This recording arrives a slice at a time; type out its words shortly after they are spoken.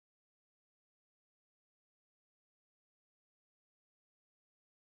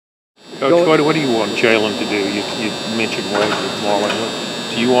Coach, what do you want Jalen to do? You mentioned weight with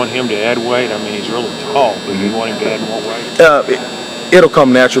Marlon. Do you want him to add weight? I mean, he's really tall, but do you want him to add more weight? It'll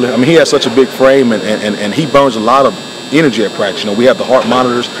come naturally. I mean, he has such a big frame, and he burns a lot of energy at practice. You know, we have the heart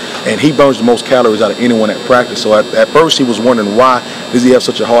monitors, and he burns the most calories out of anyone at practice. So at first he was wondering why does he have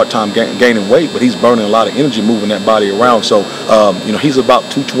such a hard time gaining weight, but he's burning a lot of energy moving that body around. So you know, he's about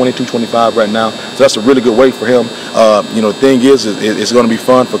 220, 225 right now. So that's a really good weight for him. You know, the thing is, it's going to be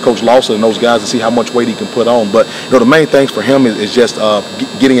fun for Coach Lawson and those guys to see how much weight he can put on. But you know, the main things for him is just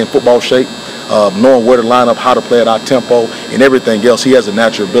getting in football shape. Knowing where to line up, how to play at our tempo, and everything else. He has a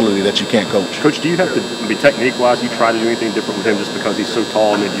natural ability that you can't coach. Coach, do you have to be technique-wise? You try to do anything different with him just because he's so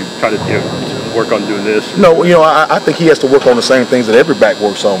tall, and then you try to work on doing this? No, you know, I think he has to work on the same things that every back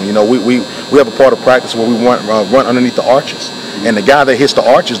works on. You know, we have a part of practice where we run underneath the arches, and the guy that hits the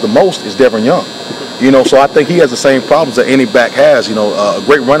arches the most is Devin Young. You know, so I think he has the same problems that any back has. You know, a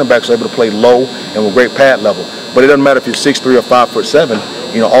great running back is able to play low and with great pad level, but it doesn't matter if you're 6'3" or 5'7".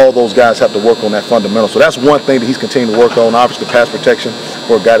 You know, all those guys have to work on that fundamental. So that's one thing that he's continuing to work on. Obviously, pass protection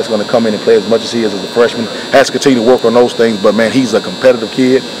for a guy that's going to come in and play as much as he is as a freshman has to continue to work on those things. But, man, he's a competitive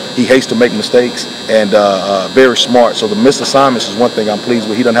kid. He hates to make mistakes and very smart. So the missed assignments is one thing I'm pleased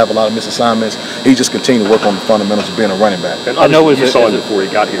with. He doesn't have a lot of missed assignments. He just continues to work on the fundamentals of being a running back. And I know you saw him before he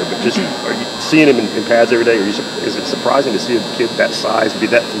got here, but just are you seeing him in pads every day? Is it surprising to see a kid that size be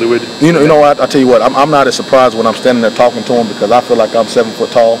that fluid? You know what? I tell you what, I'm not as surprised when I'm standing there talking to him because I feel like I'm 7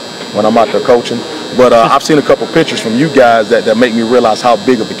 foot tall when I'm out there coaching. But I've seen a couple pictures from you guys that make me realize how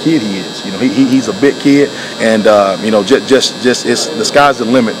big of a kid he is. You know, he's a big kid, and you know, just it's the sky's the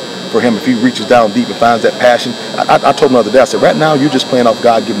limit for him if he reaches down deep and finds that passion. I told him the other day, I said, right now you're just playing off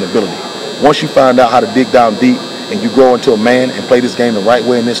God-given ability. Once you find out how to dig down deep and you grow into a man and play this game the right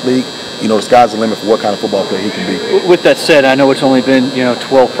way in this league, you know, the sky's the limit for what kind of football player he can be. With that said, I know it's only been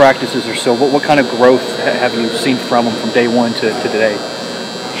 12 practices or so. What kind of growth have you seen from him from day one to today?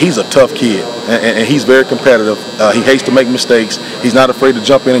 He's a tough kid, and he's very competitive. He hates to make mistakes. He's not afraid to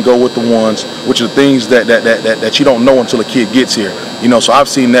jump in and go with the ones, which are things that you don't know until a kid gets here. You know, so I've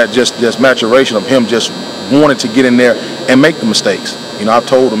seen that just maturation of him just wanting to get in there and make the mistakes. You know, I've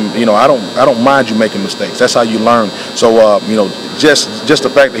told him, you know, I don't mind you making mistakes. That's how you learn. So, you know, just the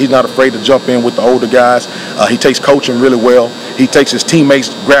fact that he's not afraid to jump in with the older guys. He takes coaching really well. He takes his teammates,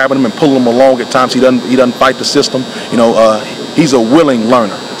 grabbing him and pulling them along at times. He doesn't fight the system. You know, he's a willing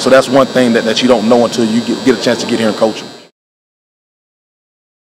learner. So that's one thing that you don't know until you get a chance to get here and coach him.